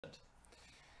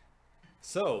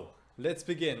So, let's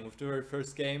begin with the very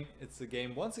first game. It's a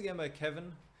game once again by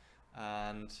Kevin,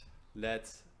 and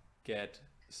let's get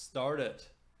started.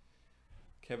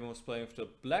 Kevin was playing with the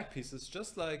black pieces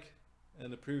just like in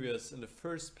the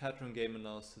first Patron game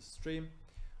analysis stream,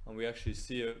 and we actually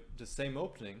see the same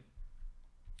opening.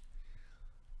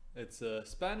 It's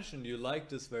Spanish, and you like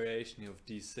this variation of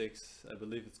d6. I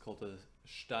believe it's called a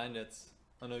Steinitz.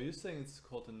 Oh no, you're saying it's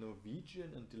called a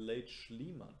Norwegian and delayed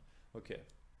Schliemann. Okay,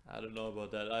 I don't know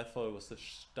about that. I thought it was the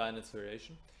Steinitz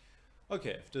variation.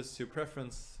 Okay, if this is your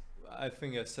preference, I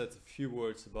think I said a few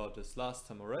words about this last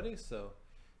time already, so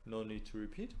no need to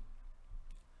repeat.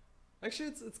 Actually,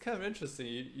 it's kind of interesting.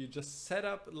 You just set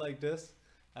up like this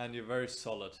and you're very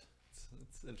solid.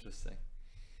 It's interesting.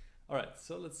 Alright,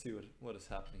 so let's see what is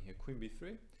happening here. Queen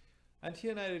b3. And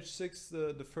here knight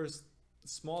h6, the first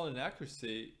small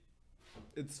inaccuracy,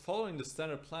 it's following the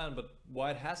standard plan, but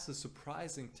white has a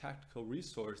surprising tactical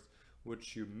resource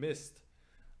which you missed.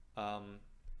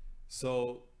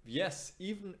 So yes,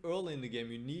 even early in the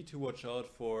game you need to watch out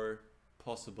for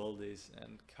possibilities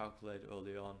and calculate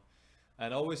early on.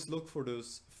 And always look for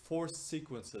those forced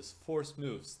sequences, forced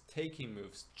moves, taking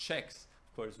moves, checks.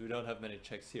 Of course, we don't have many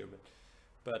checks here,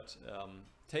 but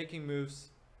taking moves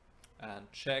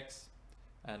and checks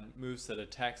and moves that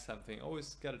attack something,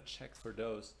 always gotta check for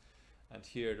those. And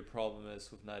here the problem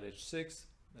is with knight h6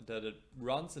 that it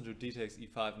runs into d takes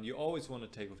e5, and you always want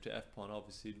to take with the f pawn.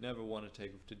 Obviously you never want to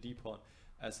take with the d pawn,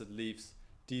 as it leaves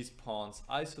these pawns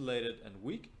isolated and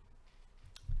weak.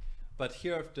 But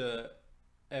here after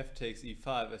f takes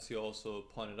e5, as you also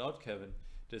pointed out, Kevin,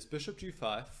 there's bishop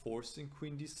g5 forcing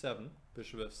queen d7,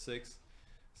 bishop f6,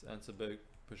 answer by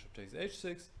bishop takes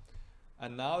h6,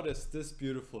 and now there's this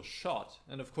beautiful shot.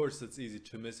 And of course it's easy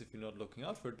to miss if you're not looking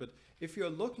out for it, but if you're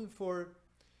looking for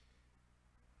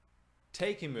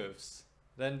taking moves,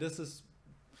 then this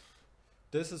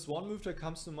is one move that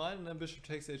comes to mind, and then bishop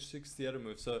takes h6 the other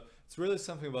move. So it's really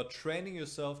something about training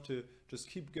yourself to just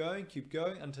keep going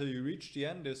until you reach the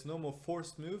end. There's no more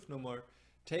forced move, no more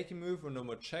taking move, or no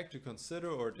more check to consider,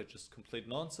 or they're just complete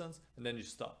nonsense, and then you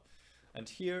stop. And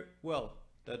here, well,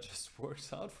 that just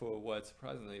works out for white,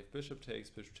 surprisingly. If bishop takes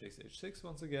h6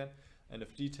 once again, and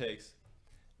if d takes,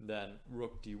 then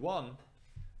rook d1,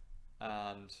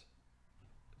 and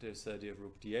there's the idea of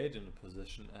rook d8 in the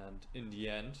position, and in the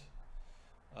end,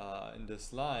 in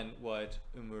this line, white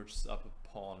emerges up a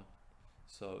pawn,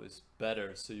 so it's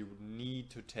better. So you would need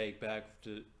to take back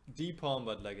the d pawn,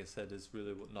 but like I said, it's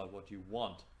really not what you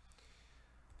want.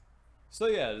 So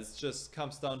yeah, this just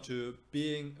comes down to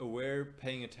being aware,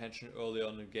 paying attention early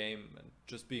on in the game, and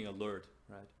just being alert,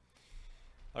 right?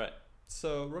 Alright,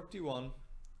 so rook d1,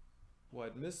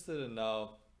 white missed it, and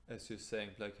now, as you're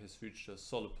saying, black has reached a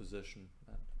solid position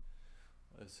and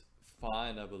is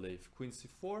fine, I believe. Queen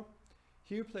c4.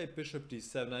 Here you played bishop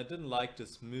d7. I didn't like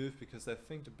this move because I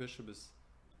think the bishop is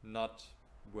not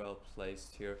well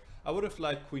placed here. I would have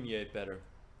liked queen e8 better.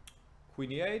 Queen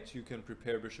e8, you can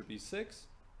prepare bishop e6.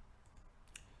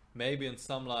 Maybe in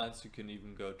some lines you can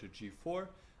even go to g4,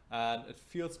 and it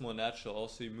feels more natural.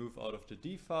 Also, you move out of the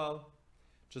d file.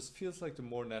 Just feels like the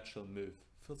more natural move.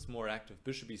 Feels more active.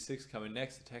 Bishop e6 coming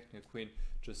next, attacking a queen,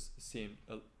 just seemed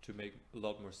to make a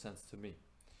lot more sense to me.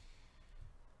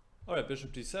 Alright,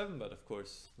 bishop d7, but of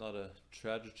course not a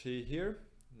tragedy here.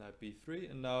 Knight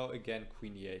b3, and now again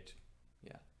queen e8.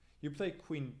 Yeah, you play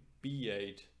queen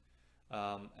b8,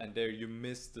 and there you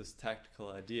miss this tactical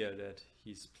idea that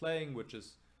he's playing, which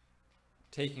is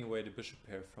taking away the bishop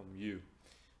pair from you.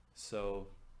 So,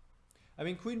 I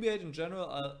mean, queen b8 in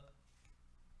general,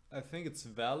 I think it's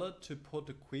valid to put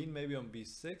the queen maybe on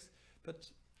b6, but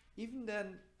even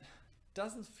then,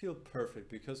 doesn't feel perfect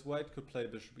because white could play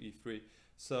bishop e3.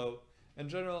 So, in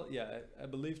general, yeah, I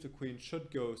believe the queen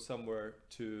should go somewhere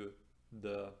to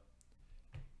the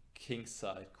king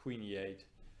side, queen e8,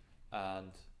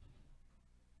 and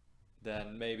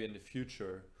then maybe in the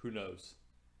future, who knows?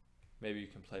 Maybe you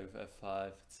can play with f5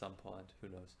 at some point, who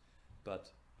knows? But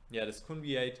yeah, this queen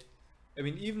b8, I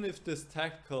mean, even if this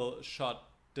tactical shot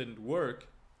didn't work,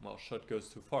 well, shot goes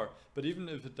too far, but even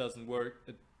if it doesn't work,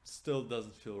 it still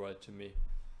doesn't feel right to me. It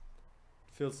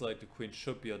feels like the queen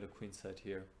should be on the queen side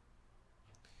here.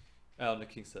 On the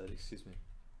king side, excuse me.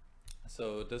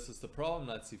 So this is the problem.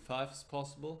 Knight c5 is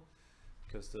possible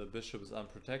because the bishop is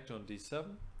unprotected on d7.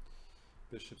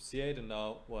 Bishop c8, and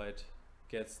now white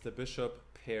gets the bishop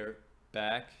pair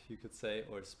back, you could say,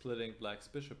 or splitting black's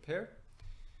bishop pair.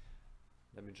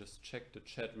 Let me just check the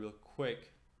chat real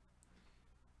quick.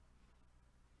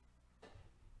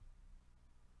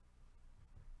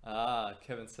 Ah,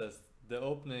 Kevin says the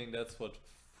opening, that's what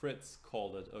Fritz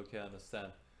called it. Okay, I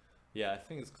understand. Yeah, I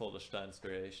think it's called a Stein's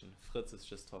variation. Fritz is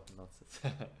just talking nonsense.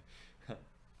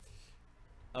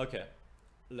 Okay,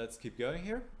 let's keep going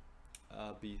here.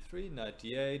 B3, knight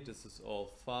d8, this is all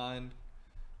fine.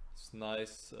 It's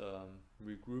nice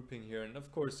regrouping here, and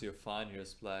of course you're fine here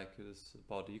as black. It is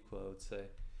about equal, I would say.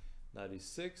 Knight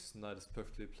e6, knight is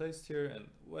perfectly placed here, and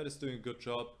white is doing a good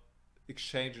job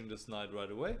exchanging this knight right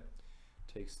away.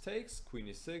 Takes, queen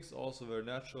e6, also very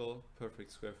natural,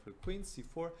 perfect square for the queen,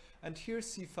 c4, and here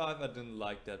c5 I didn't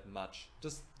like that much,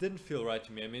 just didn't feel right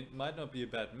to me. I mean, it might not be a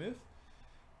bad move,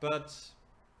 but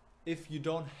if you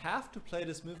don't have to play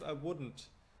this move, I wouldn't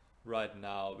right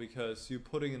now, because you're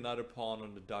putting another pawn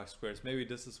on the dark squares. Maybe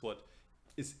this is what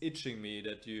is itching me,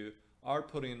 that you are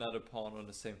putting another pawn on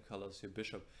the same color as your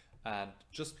bishop, and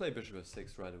just play bishop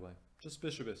f6 right away. Just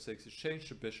bishop f6, exchange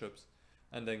the bishops,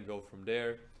 and then go from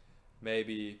there.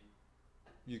 Maybe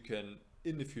you can,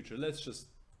 in the future, let's just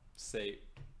say,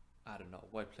 I don't know,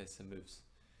 white plays some moves.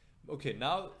 Okay,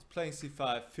 now playing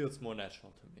c5 feels more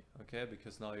natural to me, okay,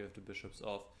 because now you have the bishops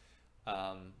off.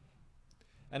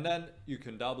 And then you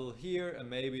can double here, and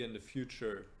maybe in the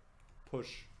future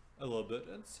push a little bit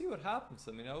and see what happens.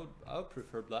 I mean, I would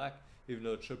prefer black, even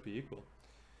though it should be equal.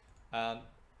 And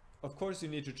of course you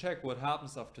need to check what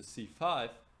happens after c5.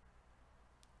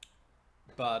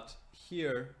 But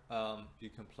here you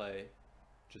can play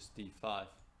just d5,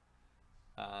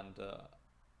 and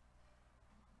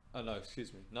oh no,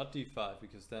 excuse me, not d5,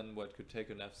 because then white could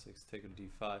take on f6, take on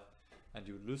d5, and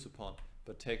you would lose a pawn.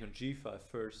 But take on g5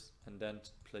 first, and then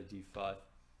play d5,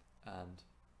 and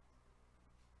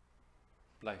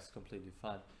black is completely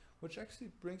fine. Which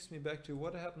actually brings me back to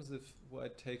what happens if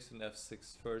white takes on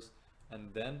f6 first,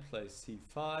 and then plays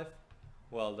c5.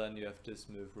 Well, then you have this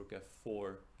move, rook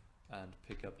f4, and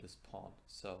pick up this pawn,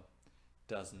 so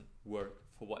doesn't work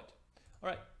for white. All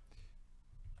right,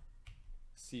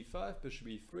 c5, bishop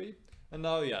e3, and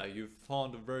now yeah, you've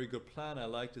found a very good plan. I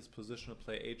like this position.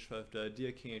 Play h5, the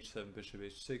idea, king h7, bishop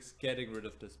h6, getting rid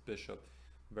of this bishop,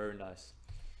 very nice.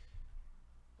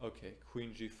 Okay,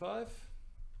 queen g5,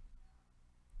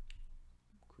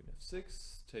 queen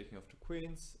f6, taking off the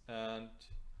queens, and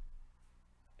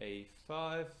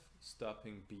a5,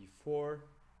 stopping b4.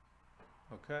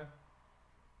 Okay,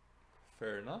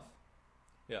 fair enough.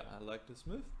 Yeah, I like this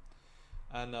move.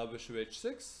 And now bishop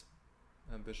h6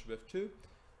 and bishop f2,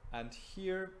 and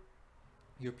here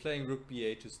you're playing rook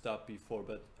b8 to stop b4,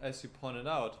 but as you pointed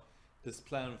out, this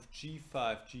plan of g5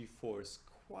 g4 is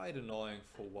quite annoying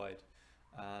for white,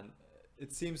 and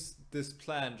it seems this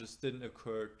plan just didn't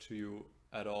occur to you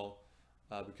at all,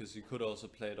 because you could also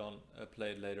play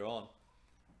it later on.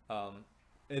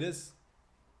 It is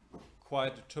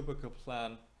quite a typical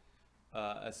plan,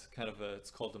 as kind of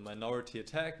it's called a minority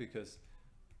attack, because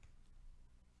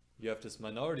you have this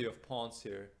minority of pawns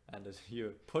here, and you're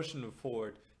pushing them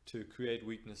forward to create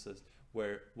weaknesses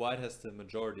where white has the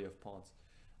majority of pawns,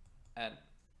 and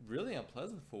really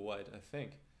unpleasant for white, I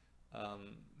think.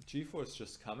 g4 is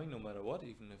just coming no matter what,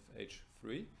 even if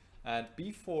h3, and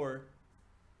b4,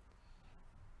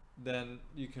 then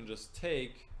you can just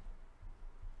take,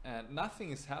 and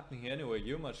nothing is happening here anyway.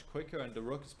 You're much quicker, and the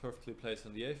rook is perfectly placed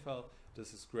on the a file.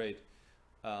 This is great.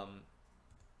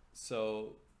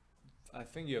 So I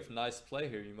think you have nice play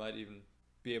here. You might even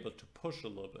be able to push a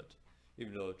little bit,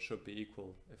 even though it should be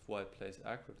equal if white plays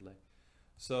accurately.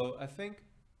 So I think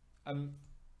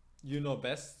you know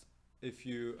best if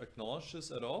you acknowledge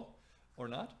this at all or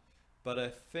not, but I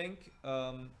think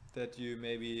that you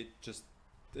maybe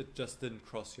it just didn't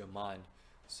cross your mind.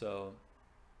 So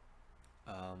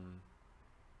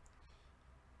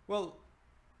well,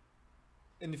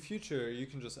 in the future you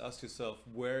can just ask yourself,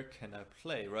 where can I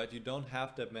play, right? You don't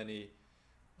have that many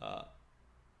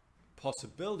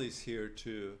possibilities here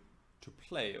to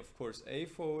play. Of course,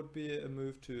 a4 would be a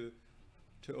move to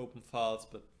open files,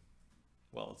 but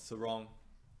well, it's the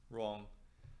wrong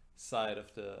side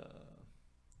of the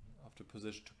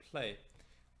position to play.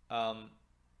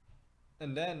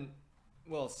 And then,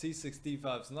 well, c6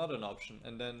 d5 is not an option,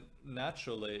 and then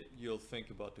naturally you'll think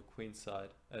about the queen side,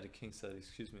 the king side,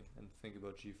 excuse me, and think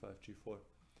about g5 g4.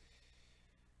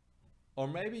 Or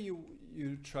maybe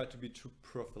you try to be too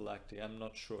prophylactic, I'm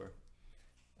not sure.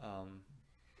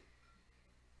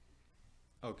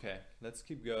 Okay, let's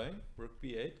keep going. Rook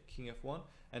b8, king f1,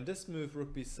 and this move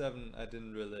rook b7 I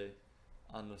didn't really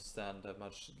understand that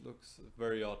much. It looks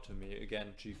very odd to me.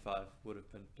 Again, g5 would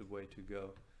have been the way to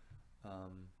go.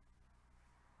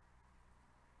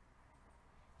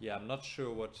 Yeah, I'm not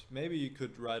sure what, maybe you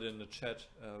could write in the chat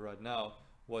right now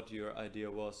what your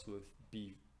idea was with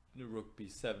rook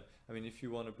b7. I mean, if you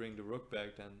want to bring the rook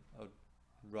back, then I would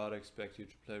rather expect you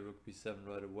to play rook b7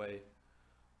 right away.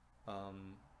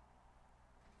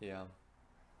 Yeah.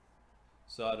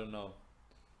 So I don't know.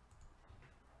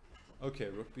 Okay,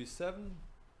 rook b7,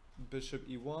 bishop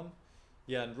e1.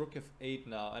 Yeah, and rook f8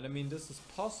 now. And I mean, this is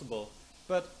possible.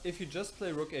 But if you just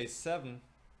play rook a7,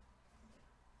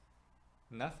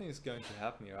 nothing is going to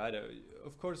happen here either.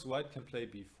 Of course, white can play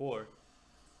b4,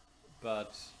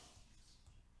 but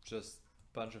just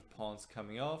a bunch of pawns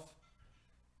coming off.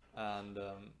 And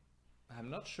I'm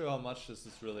not sure how much this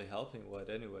is really helping white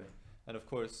anyway. And of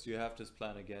course, you have this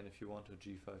plan again if you want to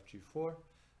g5, g4.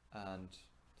 And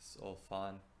it's all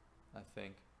fine, I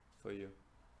think, for you.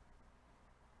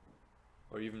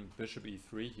 Or even bishop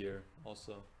e3 here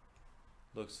also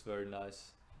looks very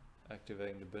nice,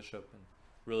 activating the bishop, and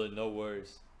really no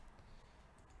worries.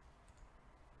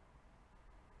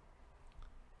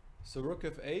 So rook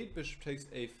f8, bishop takes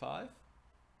a5.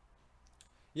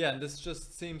 Yeah, and this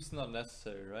just seems not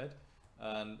necessary, right?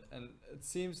 And it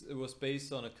seems it was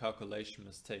based on a calculation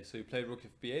mistake. So you played rook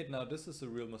fb8. Now this is a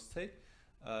real mistake,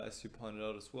 as you pointed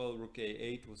out as well. Rook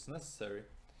a8 was necessary.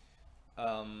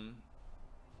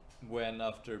 When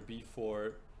after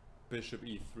b4, bishop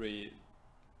e3,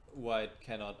 white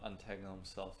cannot untangle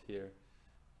himself here,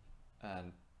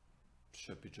 and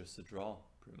should be just a draw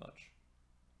pretty much,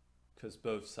 because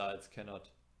both sides cannot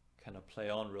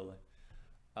play on really.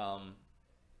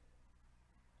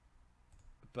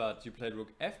 But you played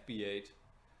rook fb8,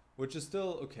 which is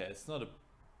still okay. It's not a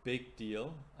big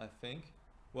deal, I think.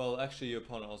 Well, actually your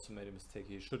opponent also made a mistake.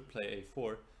 He should play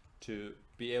a4 to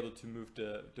be able to move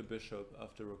the bishop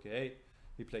after rook a8.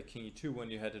 He played king e2 when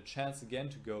you had a chance again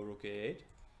to go rook a8.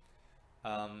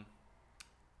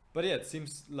 But yeah, it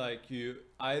seems like you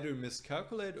either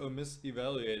miscalculate or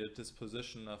misevaluated this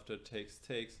position after takes.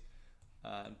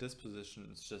 This position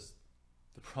is just,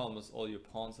 the problem is all your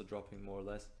pawns are dropping more or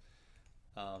less.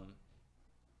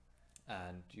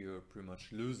 And you're pretty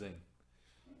much losing.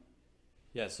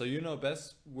 Yeah, so you know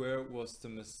best where was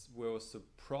the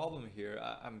problem here.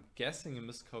 I'm guessing a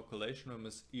miscalculation or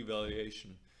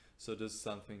misevaluation. So this is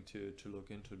something to look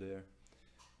into there.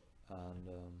 And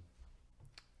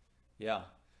yeah,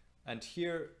 and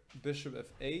here bishop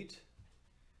f8.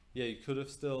 Yeah, you could have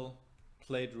still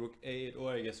played rook a8,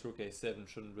 or I guess rook a7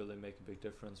 shouldn't really make a big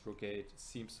difference. Rook a8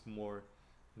 seems more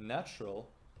natural.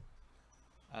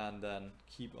 And then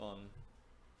keep on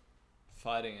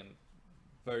fighting, and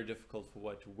very difficult for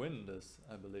white to win this,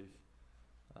 I believe.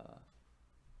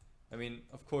 I mean,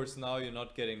 of course now you're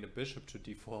not getting the bishop to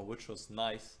d4, which was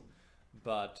nice,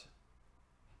 but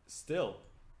still,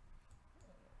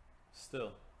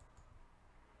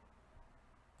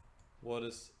 what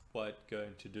is white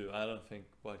going to do? I don't think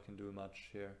white can do much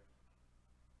here.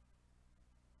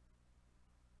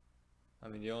 I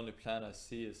mean, the only plan I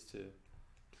see is to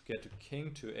get the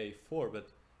king to a4, but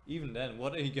even then,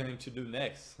 what are you going to do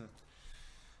next?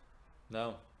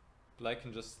 No, black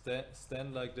can just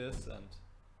stand like this and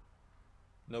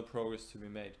no progress to be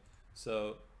made.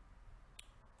 So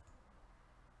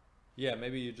yeah,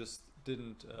 maybe you just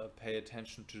didn't pay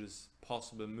attention to this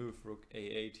possible move, rook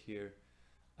a8 here,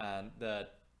 and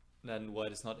that then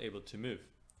white is not able to move.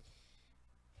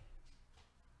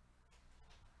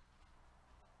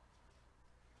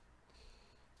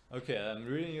 Okay, I'm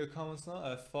reading your comments now.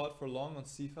 I fought for long on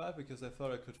c5 because I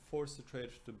thought I could force the trade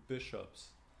of the bishops.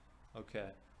 Okay,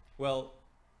 well,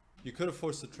 you could have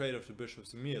forced the trade of the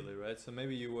bishops immediately, right? So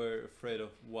maybe you were afraid of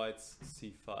white's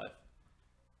c5.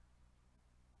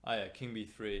 Ah yeah, king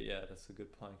b3, yeah, that's a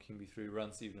good point. King b3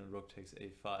 runs even and rook takes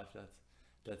a5,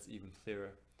 that's even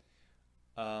clearer.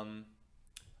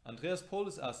 Andreas Pohl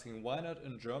is asking, why not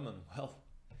in German? Well,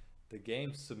 the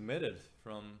game submitted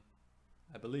from,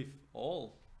 I believe,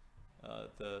 all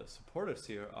the supporters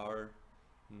here are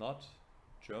not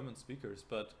German speakers,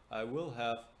 but I will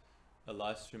have a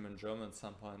live stream in German at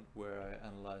some point where I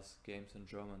analyze games in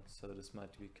German, so this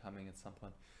might be coming at some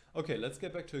point. Okay, let's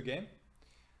get back to a game.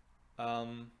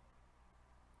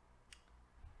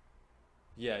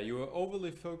 Yeah, you were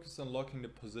overly focused on locking the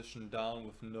position down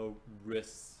with no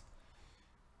risks.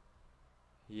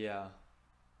 Yeah,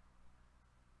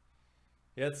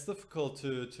 it's difficult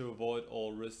to avoid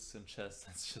all risks in chess.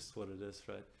 That's just what it is,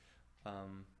 right?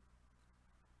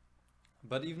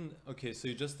 But even, okay, so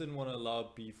you just didn't want to allow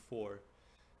b4.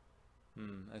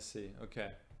 I see,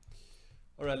 okay.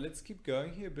 Alright, let's keep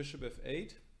going here. Bishop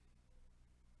f8.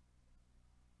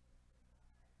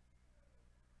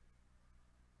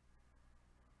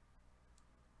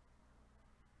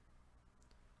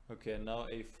 Okay, now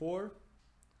a4.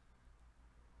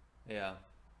 Yeah.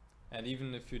 And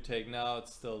even if you take now,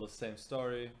 it's still the same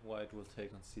story. White will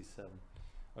take on c7.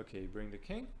 Okay, bring the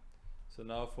king. So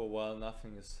now for a while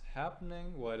nothing is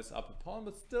happening. White is up a pawn,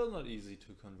 but still not easy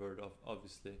to convert,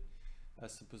 obviously,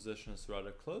 as the position is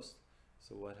rather closed.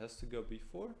 So white has to go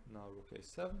b4, now rook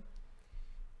a7,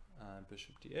 and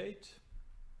bishop d8,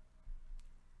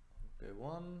 rook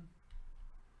a1,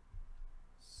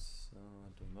 so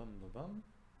bum.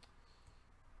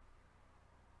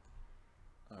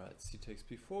 Alright, c takes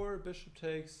b4, bishop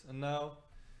takes, and now,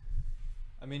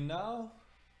 I mean now,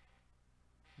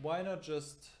 why not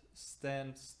just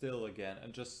stand still again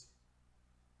and just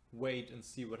wait and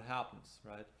see what happens,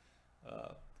 right?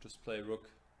 Just play rook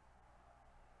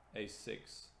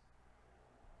a6.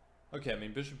 Okay, I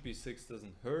mean bishop b6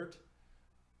 doesn't hurt.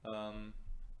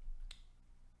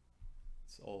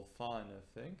 It's all fine,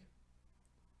 I think.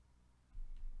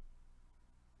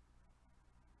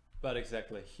 But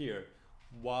exactly here,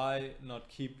 why not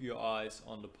keep your eyes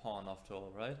on the pawn after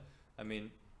all, right? I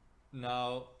mean,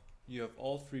 now you have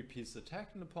all three pieces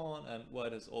attacking the pawn, and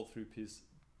white has all three pieces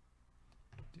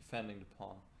defending the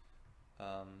pawn.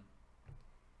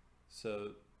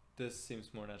 So this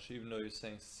seems more natural, even though you're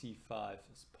saying c5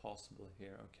 is possible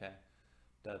here. Okay,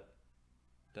 that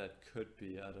could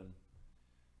be. I don't.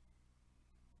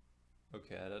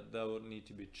 Okay, that would need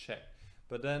to be checked.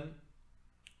 But then,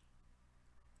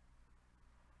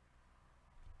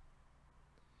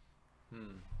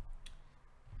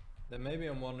 then maybe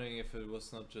I'm wondering if it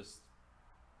was not just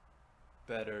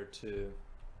better to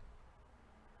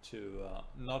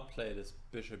not play this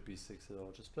bishop b6 at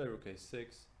all. Just play rook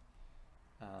a6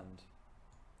 and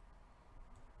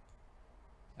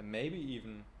maybe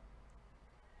even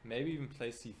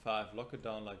play c5, lock it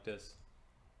down like this,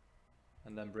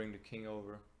 and then bring the king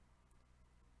over.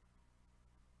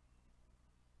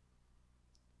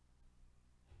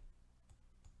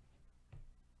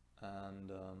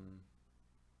 And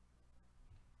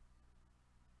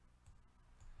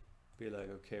be like,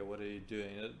 okay, what are you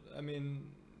doing? I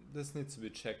mean, this needs to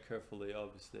be checked carefully,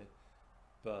 obviously,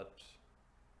 but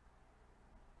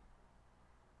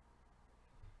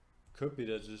could be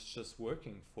that it's just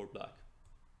working for black.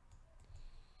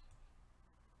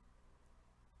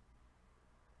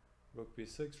 Rook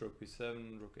b6, rook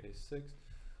b7, rook a6.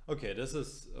 Okay, this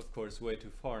is of course way too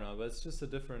far now, but it's just a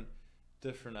different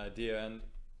idea, and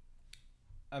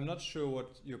I'm not sure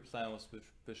what your plan was with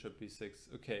bishop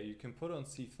b6. Okay, you can put on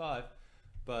c5,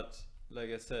 but like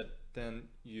I said, then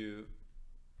you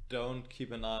don't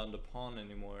keep an eye on the pawn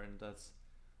anymore, and that's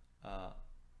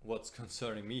what's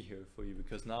concerning me here for you,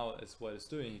 because now as white is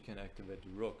doing, he can activate the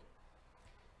rook.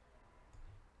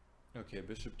 Okay,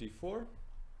 bishop d4,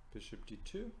 bishop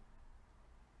d2,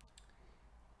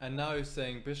 and now you're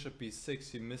saying bishop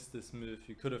b6, you missed this move.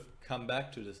 You could have come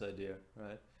back to this idea,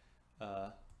 right?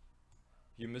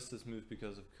 You missed this move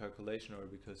because of calculation, or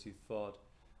because you thought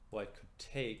white could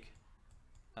take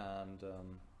and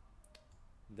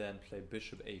then play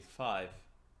bishop a5,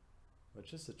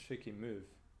 which is a tricky move.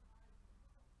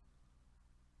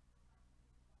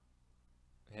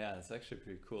 Yeah, it's actually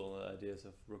pretty cool, ideas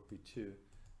of rook b2.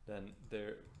 Then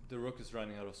the rook is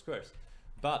running out of squares.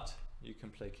 But you can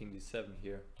play king d7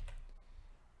 here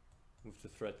with the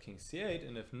threat king c8,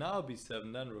 and if now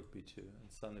b7, then rook b2, and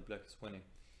suddenly black is winning,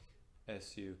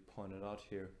 as you pointed out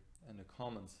here in the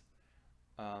comments.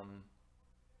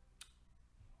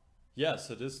 Yeah,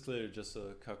 so this is clearly just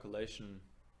a calculation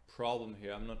problem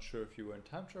here. I'm not sure if you were in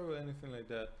time trouble or anything like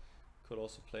that. Could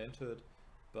also play into it.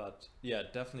 But yeah,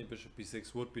 definitely bishop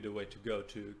b6 would be the way to go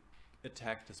to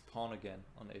attack this pawn again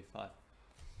on a5.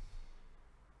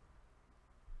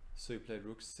 So you played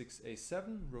rook 6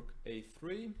 a7, rook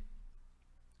a3,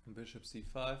 and bishop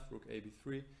c5, rook a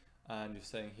b3. And you're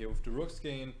saying here with the rooks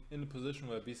getting in the position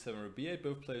where b7 or b8,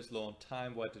 both players low on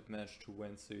time, white did manage to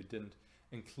win, so you didn't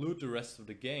include the rest of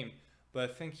the game. But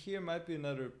I think here might be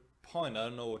another point. I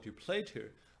don't know what you played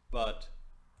here, but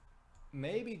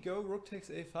maybe go rook takes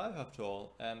a5 after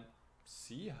all and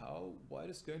see how white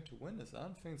is going to win this. I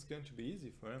don't think it's going to be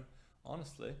easy for him,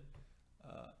 honestly,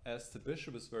 as the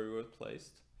bishop is very well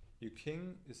placed. Your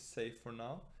king is safe for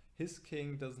now. His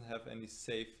king doesn't have any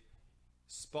safe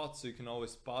spots, so you can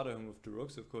always bother him with the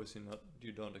rooks. Of course,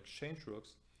 you don't exchange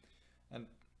rooks, and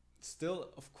still,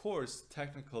 of course,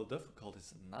 technical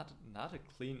difficulties. Not a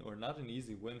clean or not an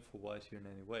easy win for white here in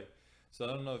any way. So I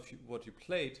don't know what you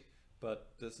played,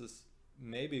 but this is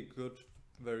maybe a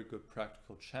very good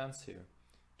practical chance here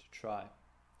to try.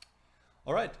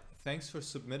 All right, thanks for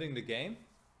submitting the game.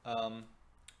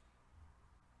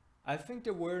 I think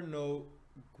there were no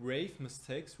grave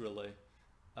mistakes really.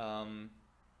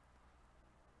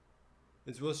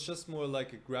 It was just more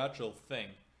like a gradual thing.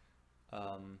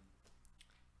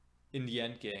 in the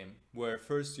end game, where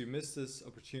first you miss this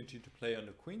opportunity to play on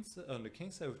the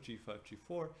king side with g5,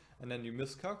 g4, and then you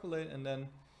miscalculate, and then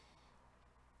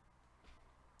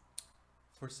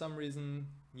for some reason,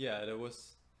 yeah,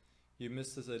 you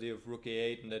missed this idea of rook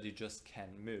a8 and that you just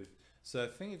can't move. So I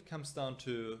think it comes down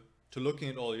to looking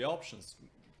at all the options,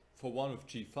 for one with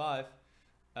g5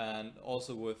 and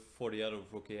also for the other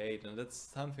with rook a8, and that's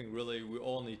something really we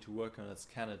all need to work on as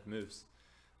candidate moves.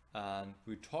 And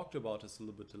we talked about this a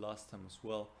little bit the last time as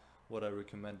well. What I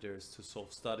recommend there is to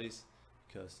solve studies,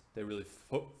 because they really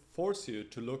force you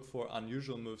to look for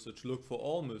unusual moves or to look for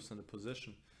all moves in the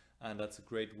position, and that's a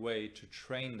great way to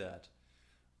train that.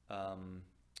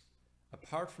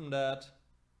 Apart from that,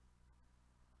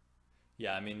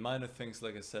 yeah, I mean, minor things,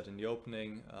 like I said in the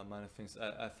opening, minor things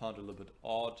I found a little bit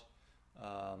odd.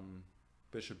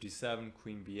 Bishop d7,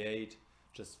 queen b8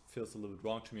 just feels a little bit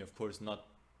wrong to me. Of course, not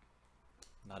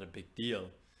a big deal,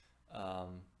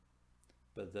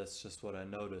 but that's just what I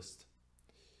noticed.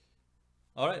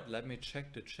 All right, let me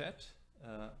check the chat.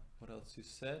 What else you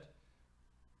said?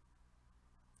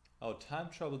 Oh, time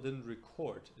travel didn't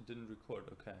record. It didn't record.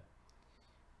 Okay.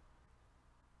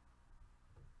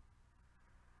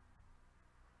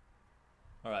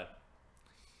 All right.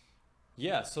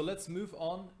 Yeah, so let's move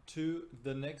on to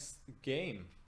the next game.